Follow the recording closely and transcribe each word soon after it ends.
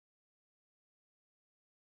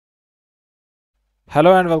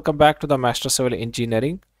Hello and welcome back to the Master Civil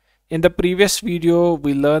Engineering. In the previous video,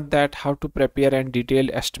 we learned that how to prepare and detailed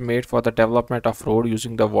estimate for the development of road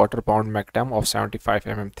using the water-bound macadam of 75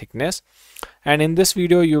 mm thickness. And in this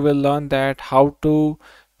video, you will learn that how to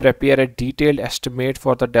prepare a detailed estimate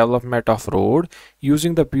for the development of road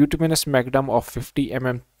using the bituminous macadam of 50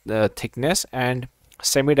 mm thickness and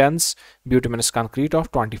semi-dense bituminous concrete of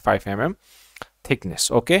 25 mm thickness.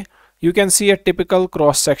 Okay, you can see a typical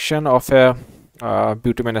cross section of a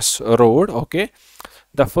bituminous road. Okay,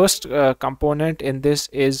 the first component in this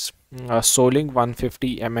is soling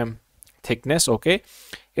 150 mm thickness. Okay,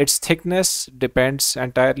 its thickness depends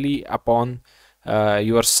entirely upon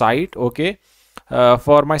your site. Okay,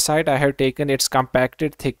 for my site I have taken its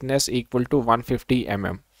compacted thickness equal to 150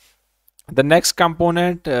 mm. The next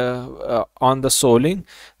component on the soling,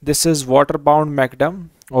 this is water bound macadam.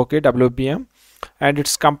 Okay, WBM, and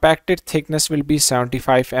its compacted thickness will be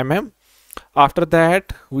 75 mm. After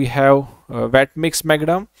that we have wet mix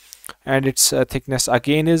macadam, and its thickness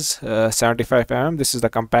again is 75 mm. This is the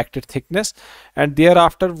compacted thickness. And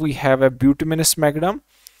thereafter we have a bituminous macadam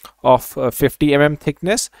of 50 mm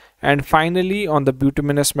thickness, and finally on the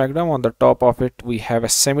bituminous macadam, on the top of it, we have a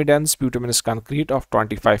semi-dense bituminous concrete of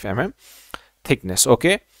 25 mm thickness.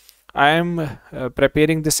 Okay, I am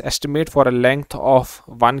preparing this estimate for a length of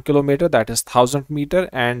 1 kilometer, that is 1000 meter,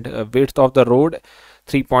 and width of the road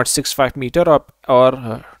 3.65 meter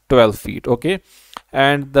or 12 feet. Okay,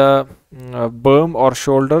 and the berm or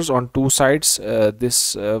shoulders on two sides,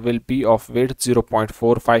 this will be of width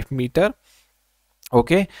 0.45 meter.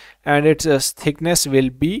 Okay, and its thickness will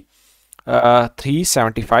be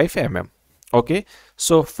 375 mm. Okay,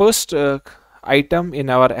 so first item in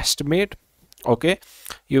our estimate, okay,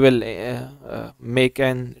 you will make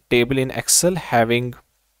an table in Excel having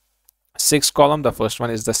 6 columns. The first one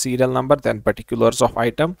is the serial number, then particulars of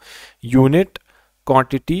item, unit,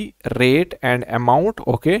 quantity, rate and amount.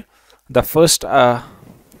 Okay, the first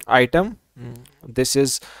item, this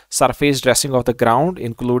is surface dressing of the ground,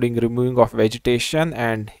 including removing of vegetation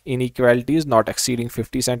and inequalities not exceeding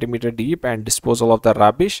 50 centimeter deep, and disposal of the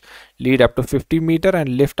rubbish, lead up to 50 meter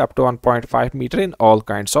and lift up to 1.5 meter in all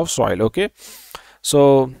kinds of soil. Okay,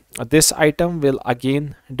 so this item will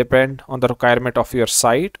again depend on the requirement of your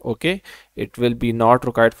site. Okay, it will be not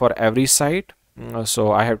required for every site.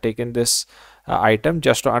 So I have taken this item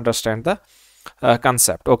just to understand the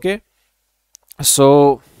concept. Okay,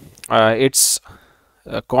 so its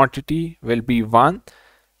quantity will be 1,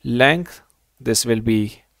 length, this will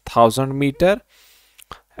be 1000 meter,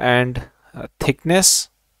 and thickness,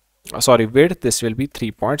 width, this will be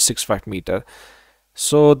 3.65 meter.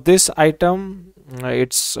 So this item,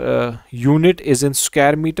 its unit is in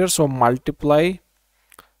square meter, so multiply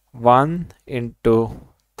 1 into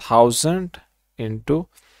 1000 into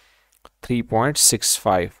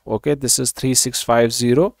 3.65. okay, this is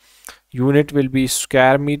 3650. Unit will be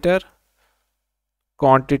square meter,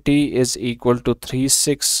 quantity is equal to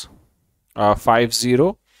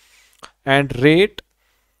 3650, and rate,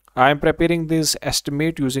 I am preparing this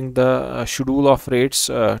estimate using the schedule of rates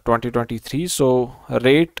 2023. So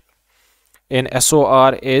rate in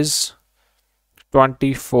SOR is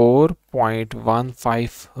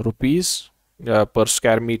 24.15 rupees per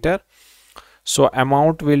square meter. So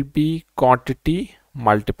amount will be quantity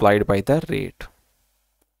multiplied by the rate.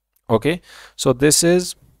 Okay, so this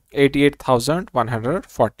is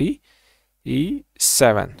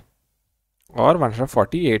 88,147 or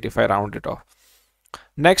 148 if I round it off.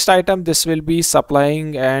 Next item, this will be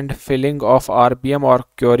supplying and filling of RBM or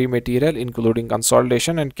quarry material, including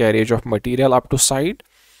consolidation and carriage of material up to site.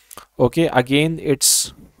 Okay, again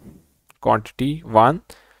its quantity 1,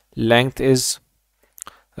 length is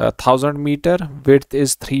 1000 meter, width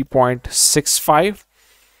is 3.65.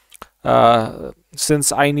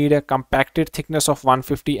 Since I need a compacted thickness of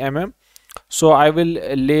 150 mm, so I will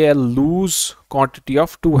lay a loose quantity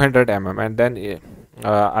of 200 mm, and then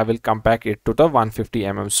I will compact it to the 150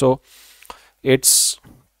 mm. So its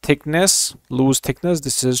thickness, loose thickness,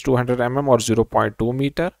 this is 200 mm or 0.2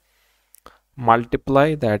 meter,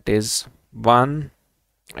 multiply, that is 1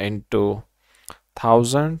 into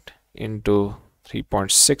 1000 into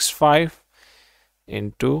 3.65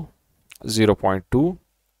 into 0.2,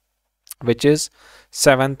 which is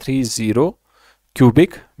 730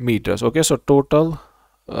 cubic meters. Okay, so total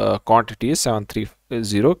quantity is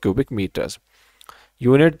 730 cubic meters.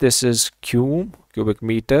 Unit, this is cubic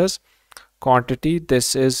meters. Quantity,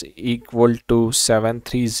 this is equal to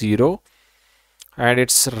 730, and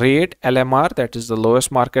its rate LMR, that is the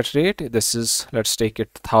lowest market rate, this is, let's take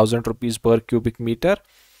it 1000 rupees per cubic meter.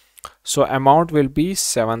 So amount will be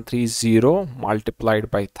 730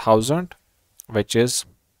 multiplied by 1000, which is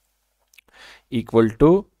equal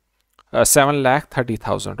to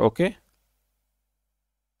 7,30,000. Okay.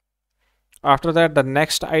 After that, the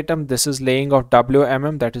next item, this is laying of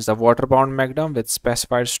WMM, that is the water-bound macadam with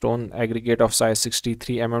specified stone aggregate of size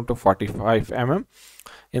 63 mm to 45 mm,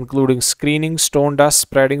 including screening, stone dust,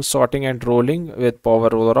 spreading, sorting and rolling with power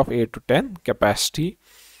roller of 8 to 10 capacity.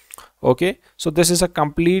 Okay, so this is a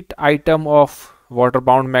complete item of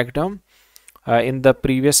water-bound macadam. In the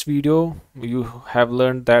previous video, you have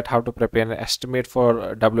learned that how to prepare an estimate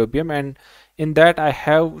for WBM, and in that I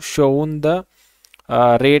have shown the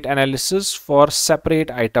rate analysis for separate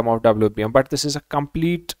item of WBM, but this is a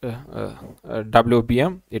complete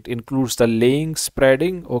WBM. It includes the laying,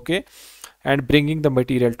 spreading, okay, and bringing the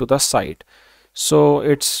material to the site. So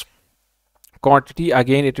its quantity,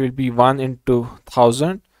 again, it will be 1 into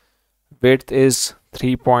 1000. Width is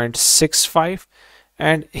 3.65,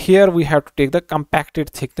 and here we have to take the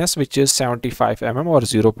compacted thickness, which is 75 mm or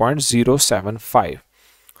 0.075.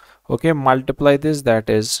 okay, multiply this, that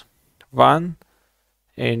is 1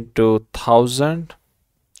 into 1000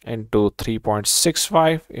 into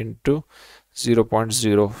 3.65 into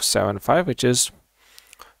 0.075, which is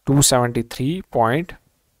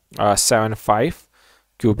 273.75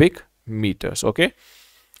 cubic meters. Okay,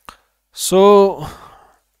 so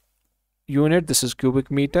unit, this is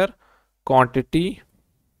cubic meter, quantity,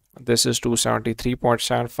 this is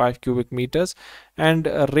 273.75 cubic meters, and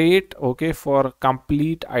rate, okay, for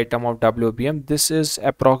complete item of WBM, this is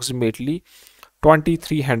approximately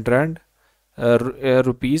 2300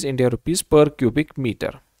 rupees, India rupees per cubic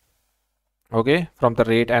meter. Okay, from the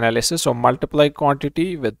rate analysis. So multiply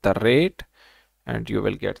quantity with the rate and you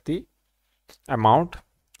will get the amount,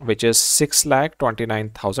 which is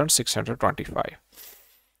 6,29,625.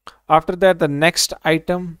 After that, the next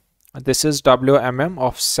item, this is WMM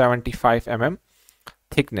of 75 mm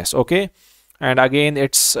thickness. Okay, and again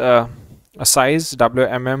its a size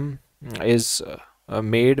WMM is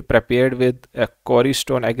prepared with a quarry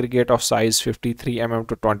stone aggregate of size 53 mm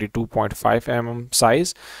to 22.5 mm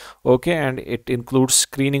size. Okay, and it includes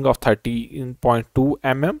screening of 13.2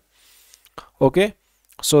 mm. Okay,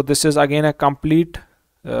 so this is again a complete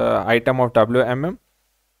item of WMM.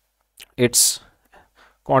 Its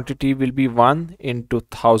quantity will be 1 into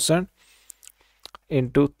 1000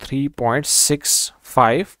 into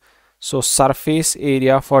 3.65. so surface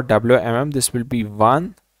area for WMM, this will be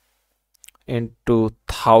 1 into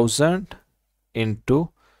 1000 into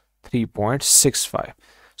 3.65.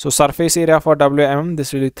 so surface area for WMM,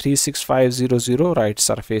 this will be 36500, right?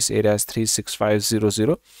 Surface area is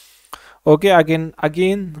 36500. okay, again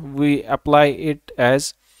we apply it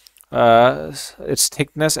as its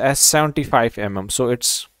thickness as 75 mm, so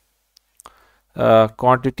its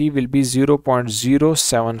quantity will be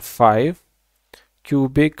 0.075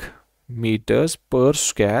 cubic meters per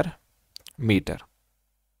square meter.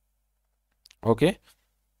 Okay,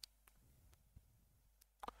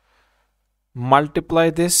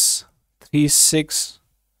 multiply this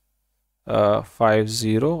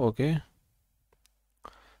 3650, okay,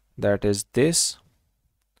 that is this,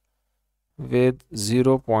 with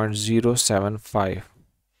 0.075.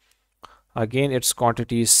 again its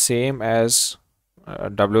quantity is same as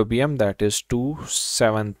WBM, that is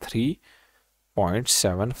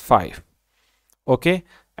 273.75. okay,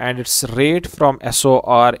 and its rate from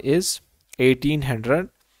SOR is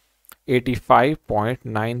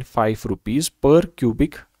 1885.95 rupees per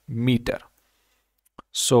cubic meter.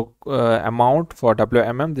 So amount for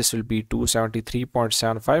WMM, this will be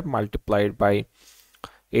 273.75 multiplied by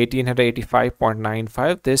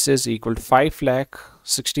 1885.95. this is equal to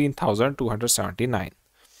 5,16,279.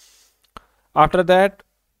 after that,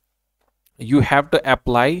 you have to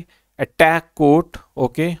apply a tack coat,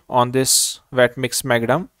 okay, on this wet mix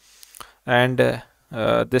macadam, and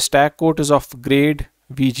this tack coat is of grade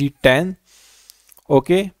VG10.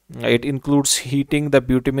 okay, it includes heating the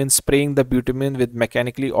bitumen, spraying the bitumen with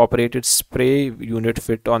mechanically operated spray unit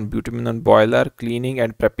fit on bitumen boiler, cleaning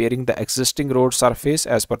and preparing the existing road surface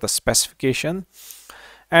as per the specification,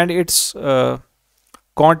 and its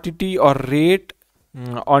quantity or rate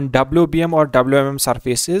on WBM or WMM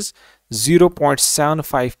surfaces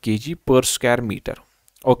 0.75 kg per square meter.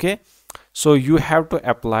 okay, so you have to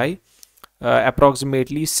apply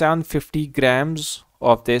approximately 750 grams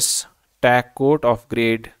of this tack coat of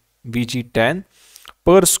grade VG10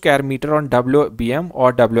 per square meter on WBM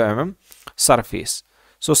or WMM surface.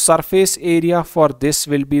 So surface area for this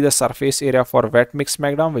will be the surface area for wet mix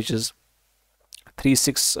macadam, which is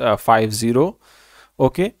 3650.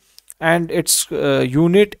 okay, and its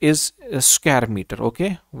unit is square meter.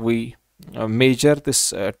 okay, we measure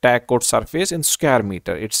this tag coat surface in square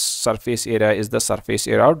meter. Its surface area is the surface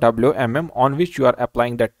area of WMM on which you are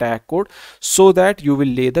applying the tag coat, so that you will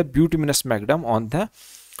lay the bituminous macadam on the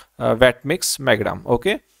wet mix macadam.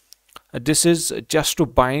 Okay, this is just to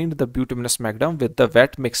bind the bituminous macadam with the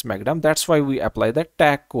wet mix macadam. That's why we apply the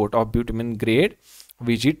tag coat of bitumen grade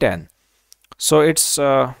VG10. So its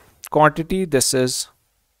quantity, this is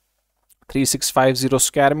 3650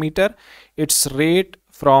 square meter. Its rate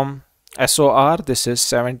from SOR, this is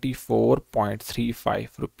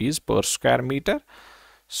 74.35 rupees per square meter.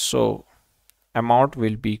 So amount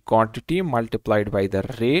will be quantity multiplied by the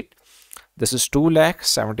rate. This is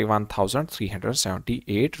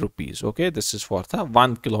 2,71,378 rupees. Okay, this is for the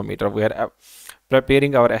 1 kilometer. We are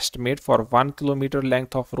preparing our estimate for 1 kilometer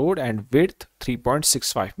length of road and width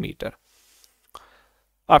 3.65 meter.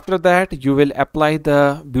 After that, you will apply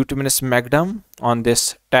the bituminous macadam on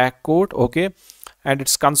this tag coat. Okay, and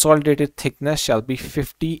its consolidated thickness shall be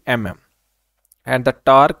 50 mm, and the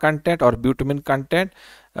tar content or bitumen content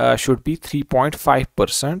should be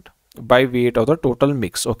 3.5% by weight of the total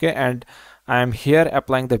mix. Okay, and I am here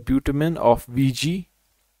applying the bitumen of VG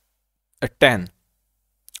 10.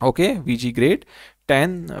 Okay, VG grade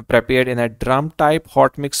 10, prepared in a drum type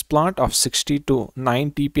hot mix plant of 60 to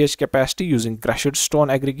 9 TPH capacity using crushed stone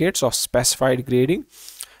aggregates of specified grading,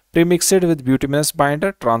 premixed with bituminous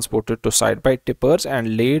binder, transported to site by tippers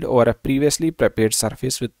and laid over a previously prepared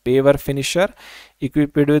surface with paver finisher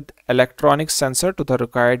equipped with electronic sensor to the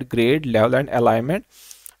required grade, level and alignment,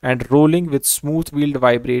 and rolling with smooth wheeled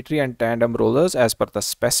vibratory and tandem rollers as per the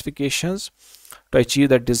specifications to achieve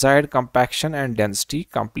the desired compaction and density,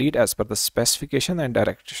 complete as per the specification and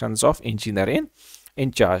directions of engineer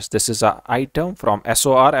in charge. This is an item from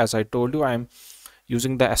SOR. As I told you, I am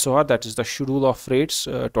using the SOR, that is the schedule of rates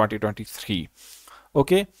 2023.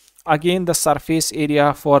 Okay, again the surface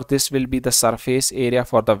area for this will be the surface area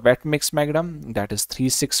for the wet mix macadam, that is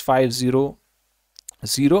 3650,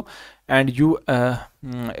 and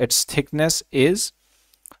its thickness is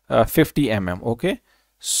 50 mm. Okay,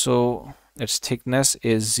 so its thickness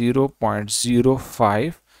is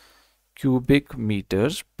 0.05 cubic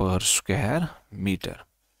meters per square meter.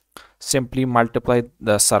 Simply multiply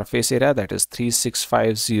the surface area, that is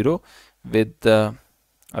 3650, with the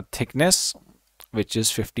thickness, which is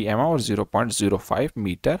 50 mm or 0.05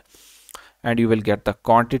 meter, and you will get the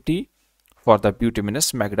quantity for the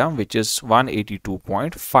bituminous macadam, which is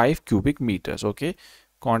 182.5 cubic meters. Okay,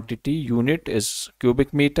 quantity unit is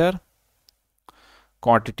cubic meter,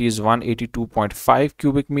 quantity is 182.5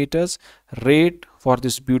 cubic meters. Rate for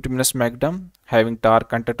this bituminous macadam having tar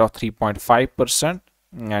content of 3.5%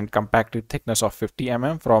 and compacted thickness of 50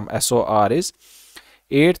 mm from SOR is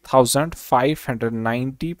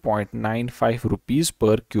 8,590.95 rupees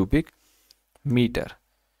per cubic meter.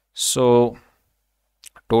 So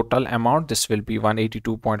total amount, this will be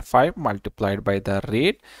 182.5 multiplied by the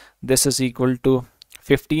rate. This is equal to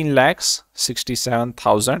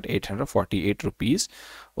 15,67,848 rupees.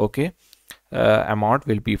 Okay, amount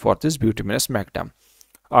will be for this bituminous macadam.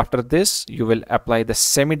 After this, you will apply the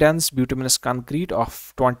semi dense bituminous concrete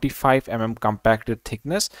of 25 mm compacted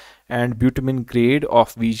thickness and bitumen grade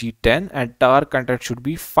of VG10, and tar content should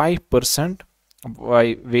be 5%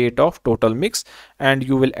 by weight of total mix, and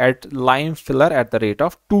you will add lime filler at the rate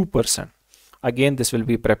of 2%. Again, this will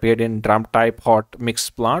be prepared in drum type hot mix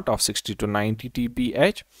plant of 60 to 90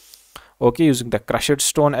 TPH. Okay, using the crushed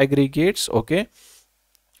stone aggregates. Okay,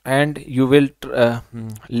 and you will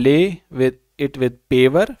lay with it with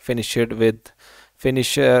paver finished with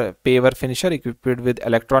paver finisher equipped with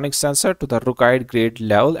electronic sensor to the required grade,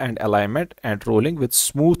 level and alignment, and rolling with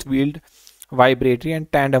smooth wheeled vibratory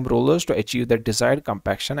and tandem rollers to achieve the desired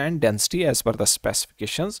compaction and density as per the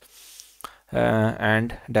specifications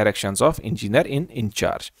and directions of engineer in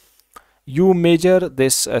charge. You measure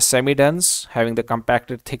this semi dense having the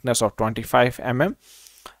compacted thickness of 25 mm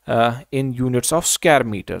in units of square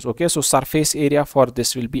meters. Okay, so surface area for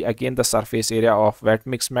this will be again the surface area of wet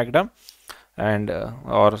mix macadam and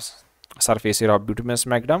or surface area of bituminous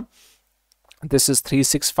macadam. This is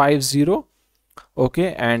 3650.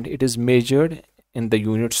 Okay, and it is measured in the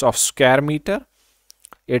units of square meter.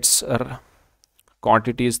 Its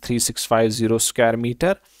quantity is 3650 square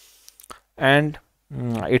meter, and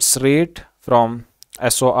its rate from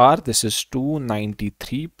SOR, this is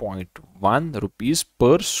 293.1 rupees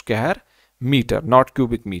per square meter, not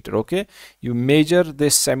cubic meter. Okay, you measure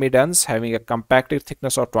this semi dense having a compacted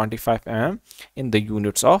thickness of 25 mm in the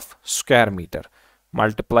units of square meter.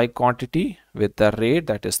 Multiply quantity with the rate,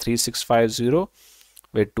 that is 3650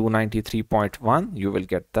 with 293.1. You will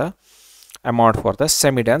get the amount for the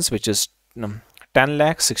semi dense, which is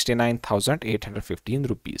 10,69,815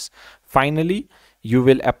 rupees. Finally, you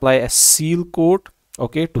will apply a seal coat,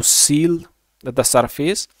 okay, to seal the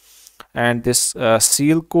surface. And this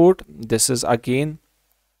seal coat, this is again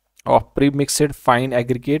of pre-mixed fine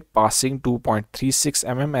aggregate passing 2.36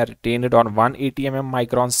 mm and retained on 180 mm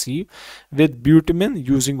micron sieve with bitumen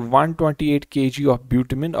using 128 kg of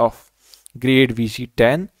bitumen of grade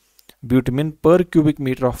VC10 bitumen per cubic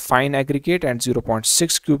meter of fine aggregate and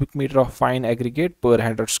 0.6 cubic meter of fine aggregate per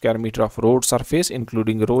 100 square meter of road surface,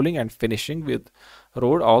 including rolling and finishing with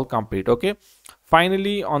road all complete. Okay,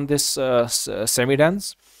 finally on this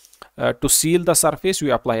semi-dense, to seal the surface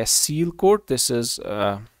you apply a seal coat. This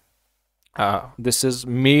is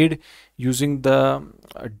made using the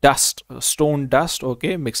stone dust,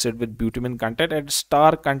 okay, mixed with bitumen content, and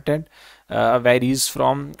star content varies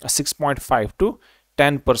from 6.5 to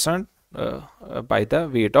 10% by the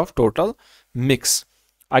weight of total mix.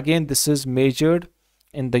 Again, this is measured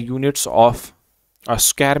in the units of a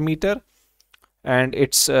square meter, and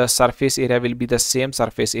its surface area will be the same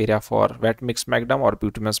surface area for wet mix macadam or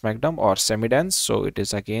bituminous macadam or semi-dense. So it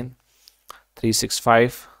is again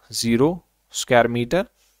 3650 square meter.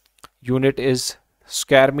 Unit is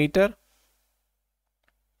square meter.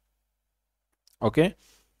 Okay,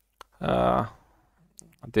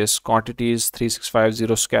 this quantity is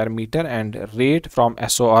 3650 square meter, and rate from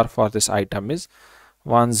SOR for this item is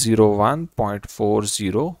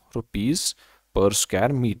 101.40 rupees per square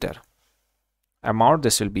meter. Amount,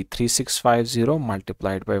 this will be 3650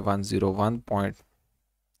 multiplied by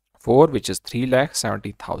 101.4, which is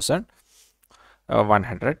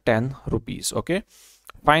 3,70,110 rupees. Okay,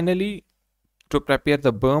 finally, to prepare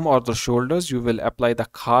the berm or the shoulders, you will apply the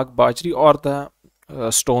khag bajri or the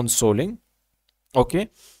stone soling. Okay,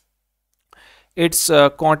 its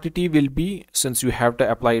quantity will be, since you have to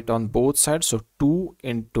apply it on both sides, so 2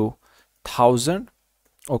 into 1000.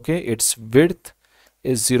 Okay, its width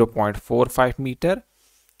is 0.45 meter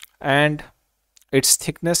and its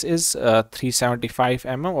thickness is 375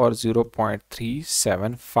 mm or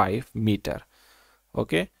 0.375 meter.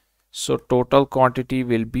 Okay, so total quantity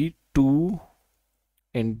will be 2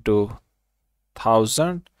 into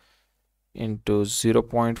 1000 into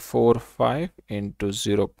 0.45 into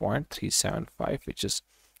 0.375, which is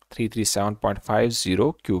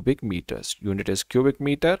 337.50 cubic meters. Unit is cubic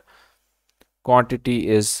meter, quantity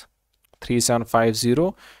is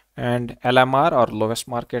 3750, and LMR or lowest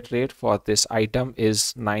market rate for this item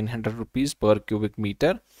is 900 rupees per cubic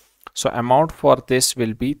meter. So amount for this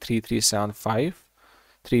will be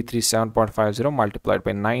 337.50 multiplied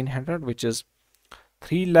by 900, which is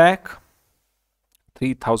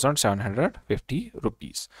 3,03,750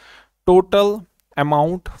 rupees. Total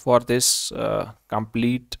amount for this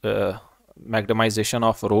complete macadamization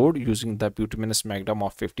of road using the bituminous macadam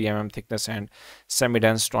of 50 mm thickness and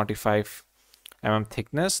semi-dense 25 mm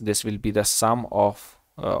thickness, this will be the sum of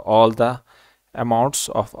all the amounts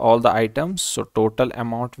of all the items. So total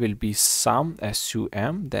amount will be sum,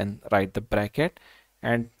 SUM, then write the bracket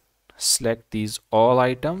and select these all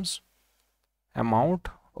items amount.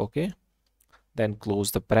 Okay, then close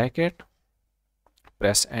the bracket,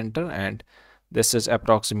 press enter, and this is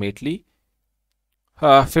approximately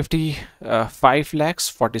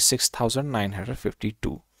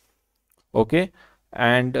 55,46,952. Okay,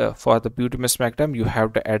 and for the bituminous macadam you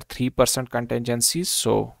have to add 3% contingencies,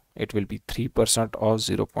 so it will be 3% of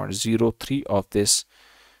 0.03 of this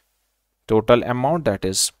total amount, that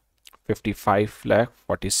is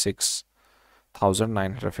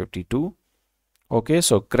 55,46,952. Okay,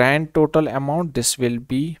 so grand total amount, this will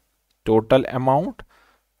be total amount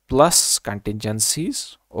plus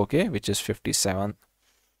contingencies, okay, which is 57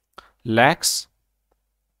 lakhs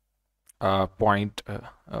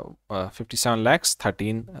 57 lakhs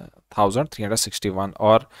 13,361,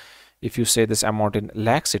 or if you say this amount in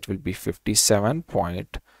lakhs, it will be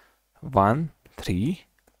 57.13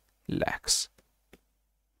 lakhs.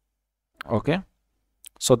 Okay,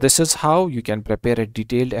 so this is how you can prepare a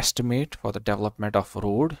detailed estimate for the development of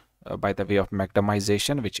road by the way of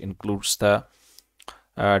macadamization, which includes the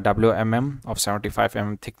WMM of 75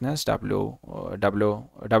 mm thickness,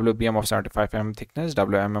 WBM of 75 mm thickness,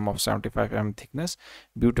 WMM of 75 mm thickness,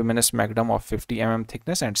 bituminous macadam of 50 mm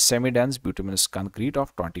thickness, and semi-dense bituminous concrete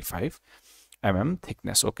of 25 mm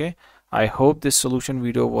thickness. Okay, I hope this solution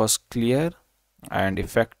video was clear and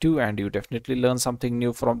effective, and you definitely learned something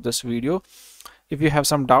new from this video. If you have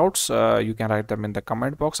some doubts, you can write them in the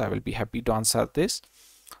comment box. I will be happy to answer this.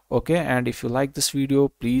 Okay, and if you like this video,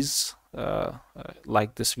 please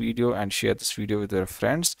like this video and share this video with your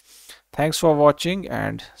friends. Thanks for watching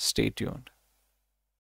and stay tuned.